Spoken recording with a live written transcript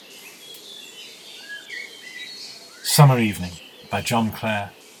Summer Evening by John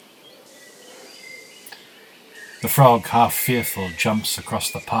Clare. The frog, half fearful, jumps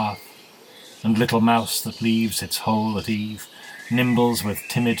across the path, and little mouse that leaves its hole at eve nimbles with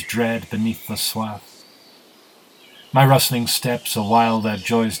timid dread beneath the swath. My rustling steps awhile their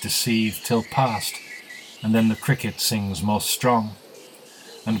joys deceive, till past, and then the cricket sings more strong,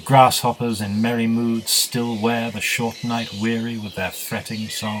 and grasshoppers in merry moods still wear the short night weary with their fretting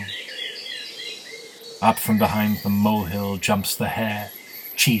song. Up from behind the molehill jumps the hare,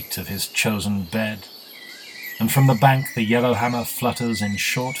 cheat of his chosen bed, and from the bank the yellowhammer flutters in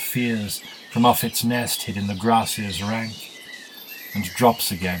short fears from off its nest hid in the grasses rank, and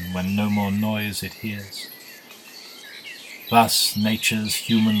drops again when no more noise it hears. Thus nature's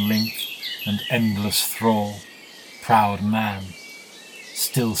human link and endless thrall, proud man,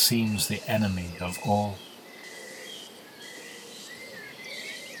 still seems the enemy of all.